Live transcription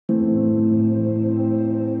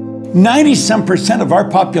90-some% of our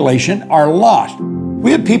population are lost.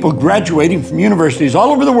 We have people graduating from universities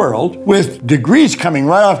all over the world with degrees coming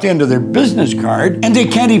right off the end of their business card, and they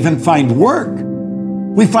can't even find work.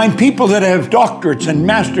 We find people that have doctorates and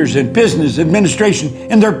masters in business administration,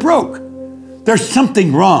 and they're broke. There's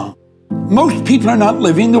something wrong. Most people are not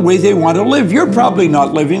living the way they want to live. You're probably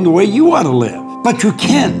not living the way you want to live, but you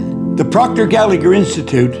can. The Proctor Gallagher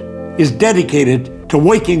Institute is dedicated to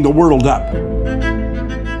waking the world up.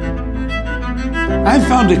 I've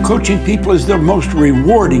found that coaching people is the most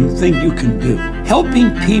rewarding thing you can do.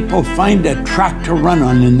 Helping people find a track to run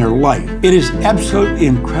on in their life. It is absolutely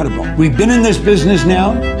incredible. We've been in this business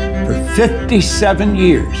now for 57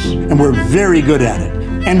 years, and we're very good at it.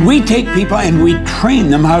 And we take people and we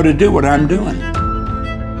train them how to do what I'm doing.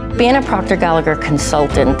 Being a Proctor Gallagher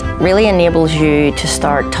consultant really enables you to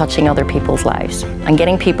start touching other people's lives and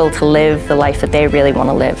getting people to live the life that they really want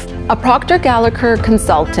to live. A Proctor Gallagher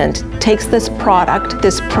consultant takes this product,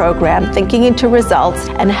 this program, thinking into results,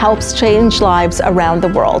 and helps change lives around the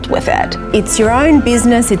world with it. It's your own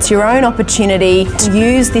business, it's your own opportunity to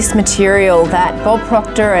use this material that Bob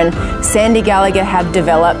Proctor and Sandy Gallagher have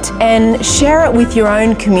developed and share it with your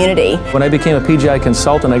own community. When I became a PGI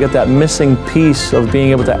consultant, I got that missing piece of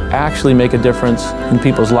being able to actually make a difference in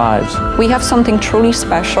people's lives. We have something truly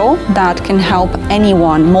special that can help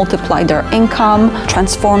anyone multiply their income,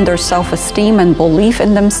 transform their self-esteem and belief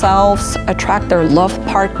in themselves, attract their love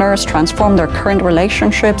partners, transform their current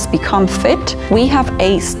relationships, become fit. We have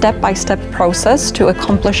a step-by-step process to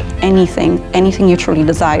accomplish anything you truly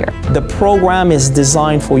desire. The program is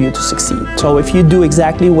designed for you to succeed. So if you do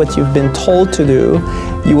exactly what you've been told to do,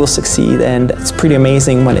 you will succeed, and it's pretty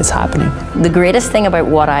amazing when it's happening. The greatest thing about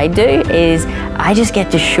what I do is I just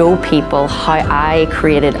get to show people how I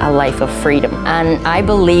created a life of freedom. And I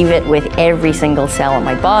believe it with every single cell in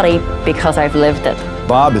my body because I've lived it.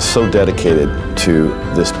 Bob is so dedicated to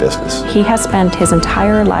this business. He has spent his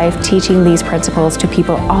entire life teaching these principles to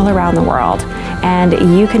people all around the world, and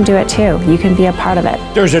you can do it too. You can be a part of it.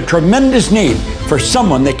 There's a tremendous need for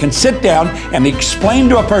someone that can sit down and explain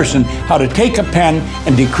to a person how to take a pen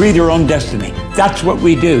and decree their own destiny. That's what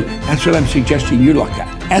we do. That's what I'm suggesting you look at.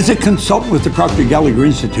 As a consultant with the Proctor Gallagher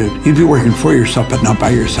Institute, you'd be working for yourself, but not by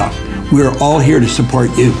yourself. We're all here to support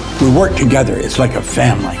you. We work together. It's like a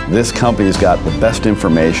family. This company's got the best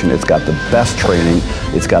information, it's got the best training,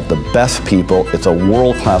 it's got the best people, it's a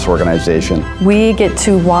world-class organization. We get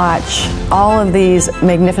to watch all of these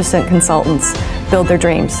magnificent consultants build their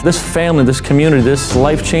dreams. This family, this community, this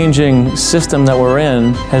life-changing system that we're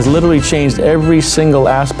in has literally changed every single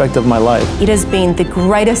aspect of my life. It has been the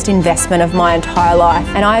greatest investment of my entire life,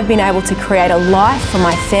 and I've been able to create a life for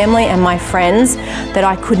my family and my friends that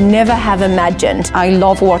I could never have imagined. I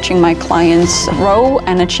love watching my clients grow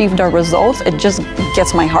and achieve their results. It just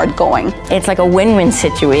gets my heart going. It's like a win-win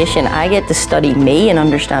situation. I get to study me and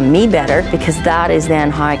understand me better because that is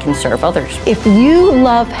then how I can serve others. If you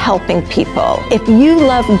love helping people, if you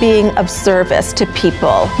love being of service to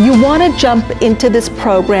people, you want to jump into this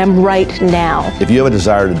program right now. If you have a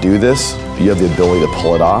desire to do this, you have the ability to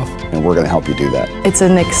pull it off, and we're going to help you do that. It's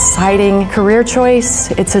an exciting career choice.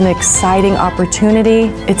 It's an exciting opportunity.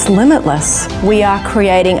 It's limitless. We are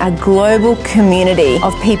creating a global community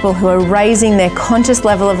of people who are raising their conscious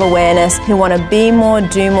level of awareness, who want to be more,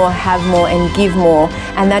 do more, have more, and give more.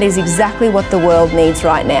 And that is exactly what the world needs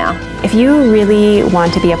right now. If you really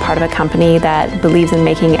want to be a part of a company that believes in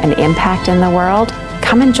making an impact in the world,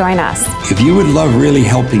 come and join us. If you would love really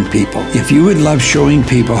helping people, if you would love showing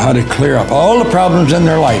people how to clear up all the problems in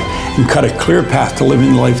their life and cut a clear path to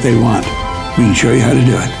living the life they want, we can show you how to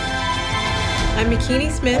do it. I'm Makini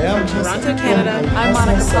Smith from Toronto, Canada. I'm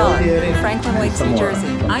Monica Solon from Franklin Lakes, New Jersey.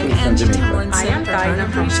 I'm Angie Tomlinson from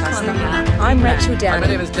British Columbia. I'm Rachel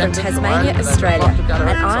Downey from Tasmania, Australia, and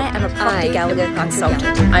I am a Proctor Gallagher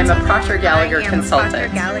consultant. I'm a Proctor Gallagher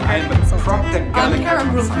consultant. I'm Karen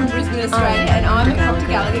Brook from Brisbane, Australia, and I'm a Proctor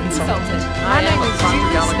Gallagher consultant. My name is Julie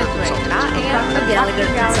Smith, and I am a Proctor Gallagher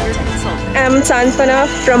consultant. I'm Sanfana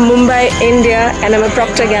from Mumbai, India, and I'm a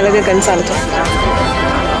Proctor Gallagher consultant.